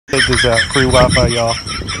Check this out. Free Wi-Fi, y'all.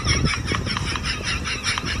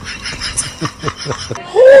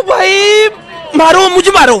 Oh, bhai! Maro,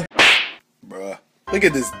 mujhe maro! Bruh, look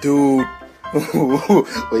at this dude.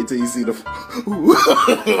 Wait till you see the.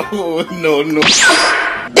 No.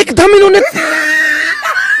 एकदम इन्होंने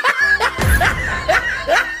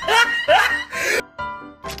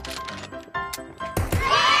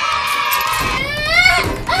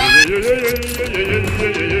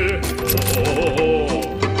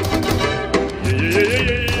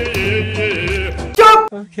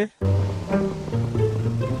Okay.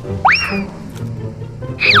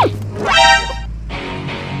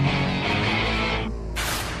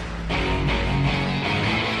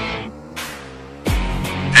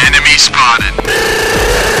 Enemy spotted.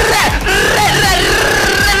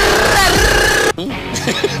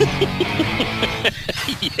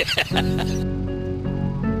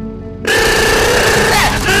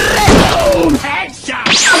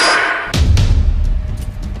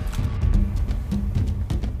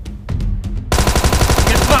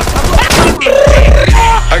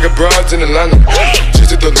 I got broads in Atlanta,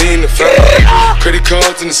 just to lean the family, credit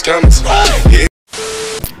cards in the scammers. Yeah.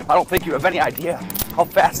 I don't think you have any idea how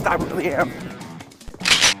fast I really am.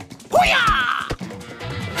 Hoo-yah!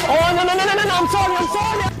 Oh, no, I'm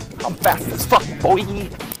sorry. I'm fast as fuck, boy.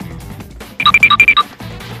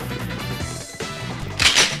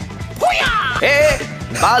 Hoo-yah! Hey,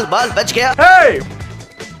 बाल बच गया. Hey!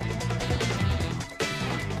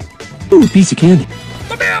 Ooh, piece of candy.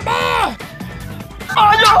 Come here, boy!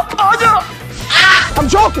 Aja! I'm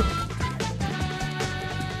joking.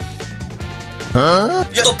 Huh?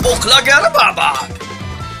 ये तो पोखला गया ना बाबा.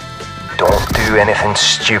 Don't do anything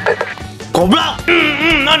stupid. कोबला.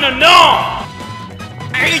 No.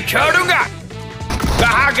 नहीं छोड़ूंगा.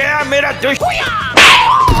 कहाँ गया मेरा दुश्मन?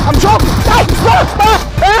 I'm joking.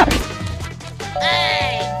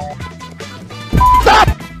 Stop!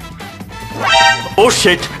 Oh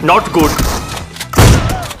shit, not good.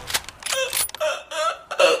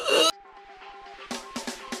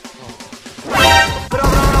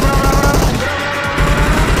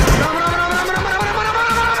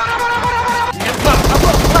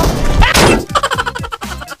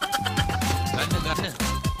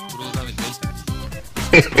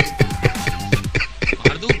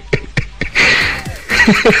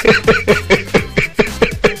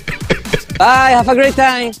 Bye, have a great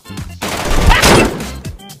time.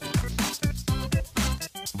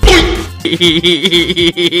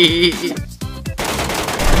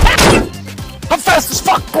 I'm fast as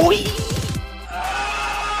fuck, boy.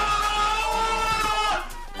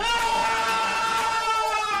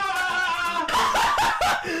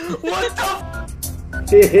 What the?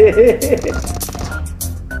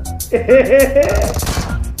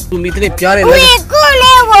 तुम इतने प्यारे लगे। कौन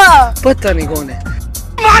है वो? पता नहीं कौन है।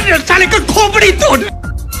 मार साले का खोपड़ी तोड़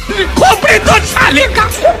साले का।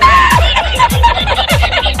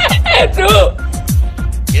 तू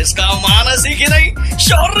इसका मानस ही कि नहीं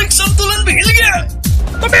शारीरिक संतुलन भी हिल गया।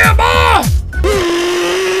 अबे अब्बा!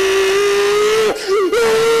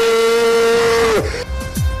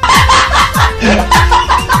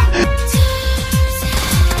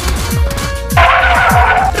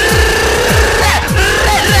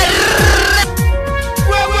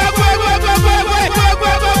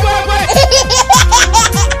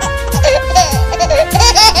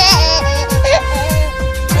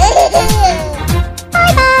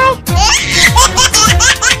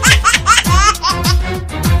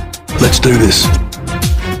 Let's do this.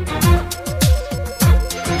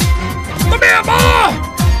 Come here, boy!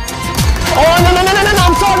 Oh, no,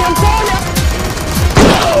 I'm sorry.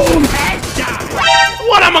 Boom!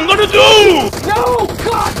 What am I gonna do? No,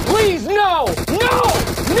 God, please, no!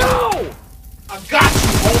 I got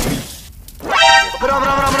you, homie!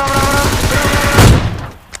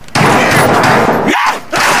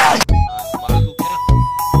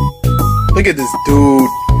 Look at this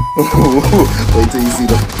dude. Wait till you see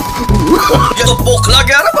the. ये तो पोखला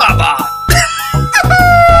गया ना बाबा.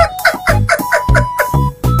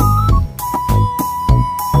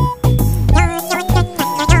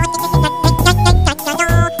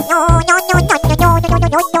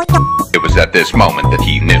 It was at this moment that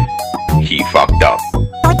he knew. He fucked up.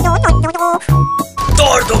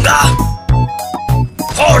 तोड़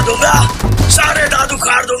दूंगा, सारे दादू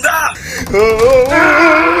खाड़ दूंगा.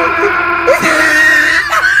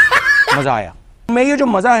 मजा आया. मैं ये जो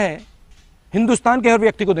मजा है हिंदुस्तान के हर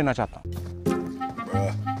व्यक्ति को देना चाहता हूँ.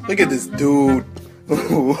 Look at this dude.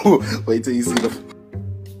 Wait till you see the.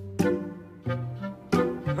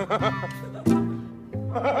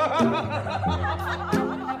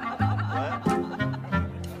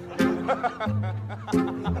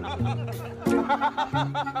 Huh?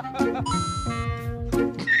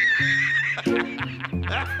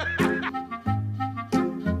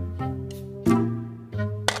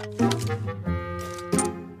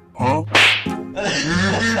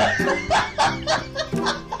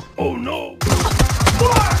 Oh no!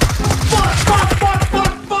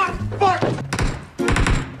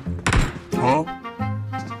 Huh?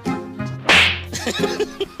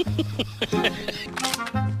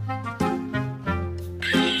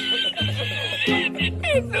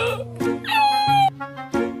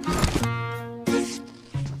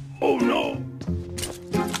 Oh no!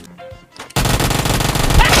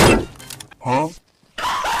 Huh?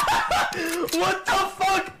 What the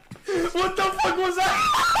fuck? What the fuck was that?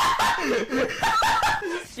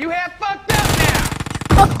 You have fucked up now!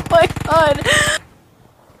 Oh my god.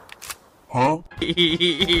 Huh?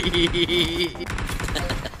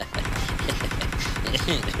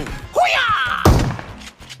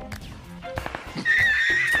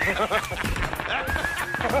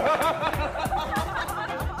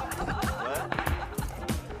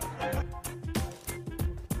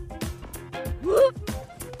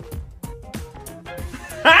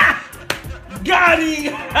 Got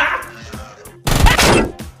him!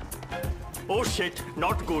 Oh shit,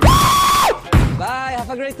 not good. Bye, have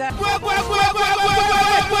a great time.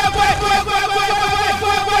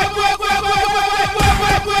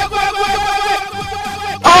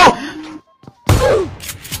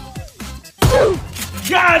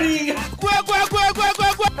 Got him!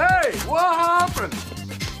 Hey, what happened?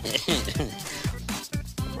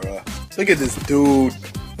 Bruh. Look at this dude.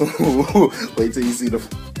 Wait till you see the.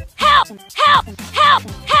 Help! Help! Help!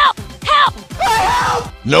 Help! Help!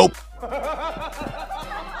 Help! Nope.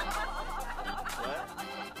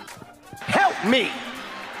 Help me!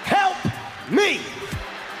 Help me!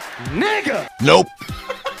 Nigga! Nope.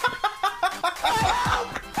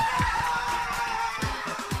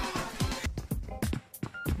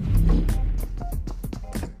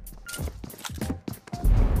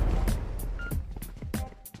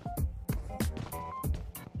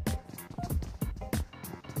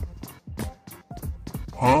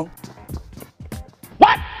 Huh?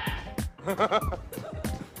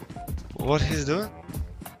 What he's doing?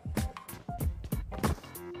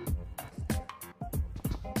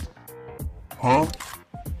 Huh?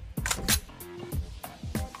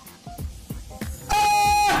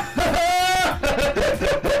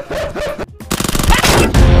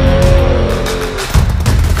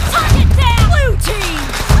 Target down! Blue team!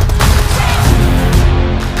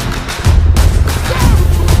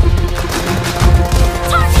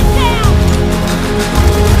 Target down!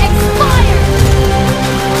 Expired!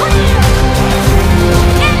 Clear!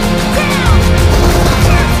 Enemy down!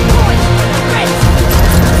 First point! Red team!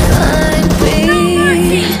 Find me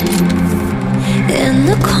in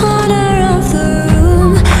the corner